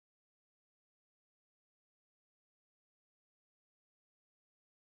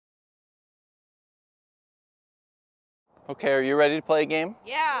Okay, are you ready to play a game?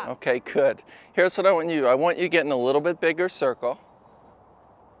 Yeah. Okay, good. Here's what I want you to do. I want you to get in a little bit bigger circle.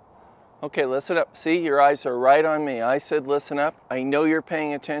 Okay, listen up. See, your eyes are right on me. I said listen up. I know you're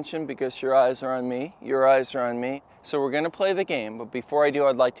paying attention because your eyes are on me. Your eyes are on me. So we're going to play the game, but before I do,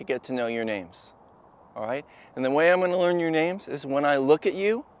 I'd like to get to know your names. All right? And the way I'm going to learn your names is when I look at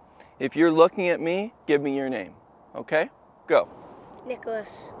you, if you're looking at me, give me your name. Okay? Go.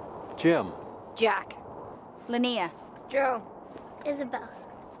 Nicholas. Jim. Jack. Linnea. Joe. Isabel.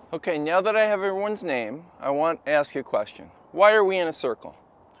 Okay, now that I have everyone's name, I want to ask you a question. Why are we in a circle?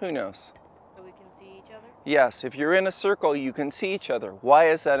 Who knows? So we can see each other? Yes, if you're in a circle, you can see each other. Why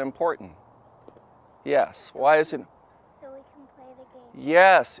is that important? Yes, why is it? So we can play the game.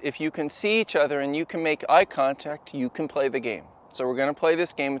 Yes, if you can see each other and you can make eye contact, you can play the game. So we're going to play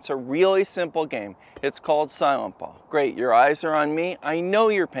this game. It's a really simple game. It's called Silent Ball. Great, your eyes are on me. I know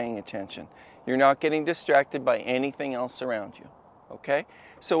you're paying attention. You're not getting distracted by anything else around you. Okay?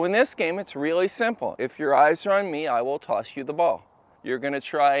 So in this game, it's really simple. If your eyes are on me, I will toss you the ball. You're going to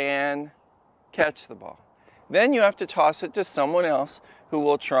try and catch the ball. Then you have to toss it to someone else who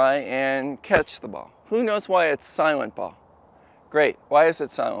will try and catch the ball. Who knows why it's silent ball? Great. Why is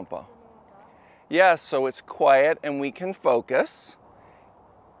it silent ball? Yes, so it's quiet and we can focus.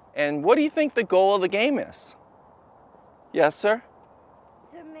 And what do you think the goal of the game is? Yes, sir?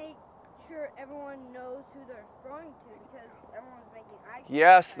 To make sure everyone knows who they're throwing to because everyone's making eye contact.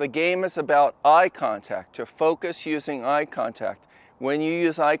 Yes, the game is about eye contact, to focus using eye contact. When you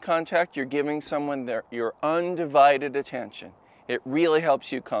use eye contact, you're giving someone your undivided attention. It really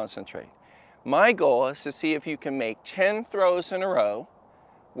helps you concentrate. My goal is to see if you can make 10 throws in a row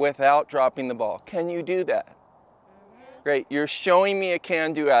without dropping the ball. Can you do that? Mm-hmm. Great. You're showing me a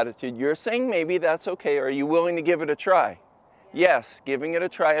can-do attitude. You're saying maybe that's okay. Are you willing to give it a try? Yes, giving it a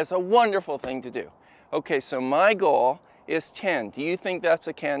try is a wonderful thing to do. Okay, so my goal is 10. Do you think that's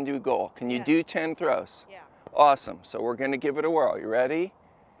a can-do goal? Can you do 10 throws? Yeah. Awesome. So we're going to give it a whirl. You ready?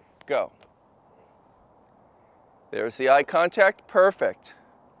 Go. There's the eye contact. Perfect.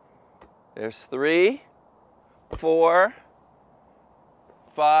 There's 3, 4,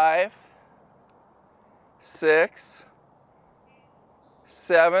 5, 6,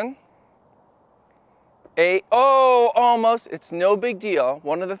 7, 8. Oh, almost. It's no big deal.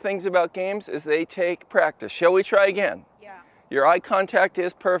 One of the things about games is they take practice. Shall we try again? Yeah. Your eye contact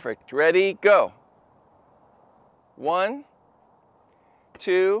is perfect. Ready? Go. 1,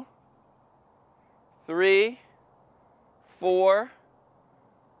 2, 3, 4,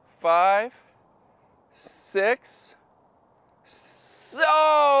 5, 6.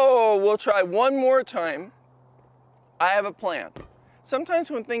 So we'll try one more time. I have a plan. Sometimes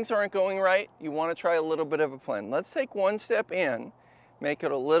when things aren't going right, you want to try a little bit of a plan. Let's take one step in, make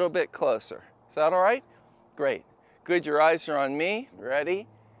it a little bit closer. Is that all right? Great. Good, your eyes are on me. Ready?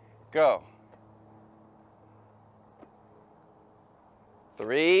 Go.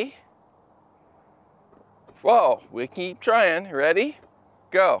 3. Whoa, we keep trying. Ready?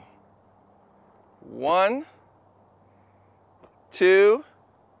 Go. 1, 2,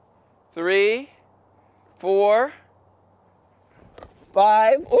 3, 4,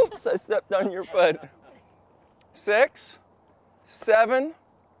 5. Oops, I stepped on your foot. 6, 7,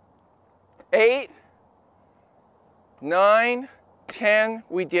 8, 9, 10.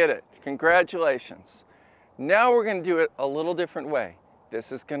 We did it. Congratulations. Now we're going to do it a little different way.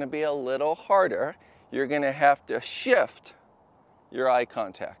 This is going to be a little harder. You're going to have to shift your eye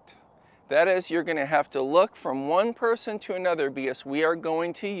contact. That is, you're going to have to look from one person to another because we are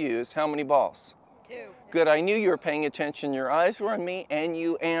going to use how many balls? 2. Good, I knew you were paying attention. Your eyes were on me and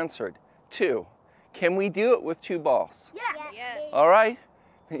you answered. 2. Can we do it with 2 balls? Yeah. Yes. All right?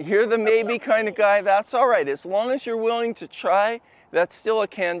 You're the maybe kind of guy. That's all right. As long as you're willing to try, that's still a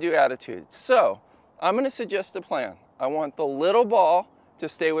can-do attitude. So, I'm going to suggest a plan. I want the little ball to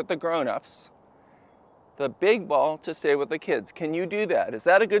stay with the grown-ups, the big ball to stay with the kids. Can you do that? Is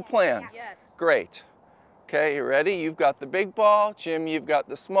that a good plan? Yes. Great. Okay, you ready? You've got the big ball. Jim, you've got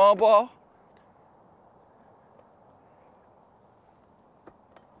the small ball.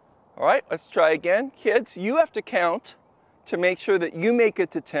 All right, let's try again. Kids, you have to count to make sure that you make it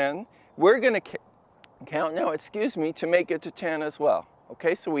to 10. We're going to count now, to make it to 10 as well.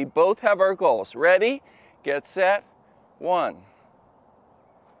 Okay, so we both have our goals. Ready? Get set. 1,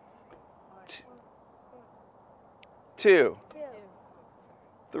 2,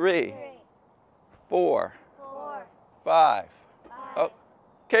 3, 4, 5. Oh,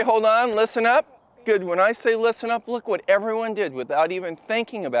 okay, hold on, listen up. Good, when I say listen up, look what everyone did without even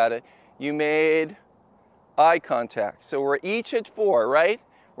thinking about it. You made eye contact. So we're each at 4, right?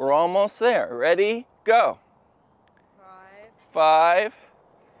 We're almost there. Ready? Go. 5, 5,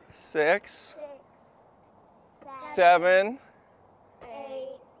 6, 7,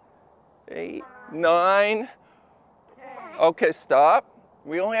 8, 9. Okay, stop.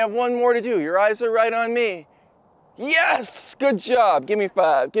 We only have one more to do. Your eyes are right on me. Yes! Good job. Give me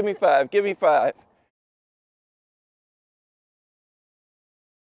 5. Give me 5. Give me 5.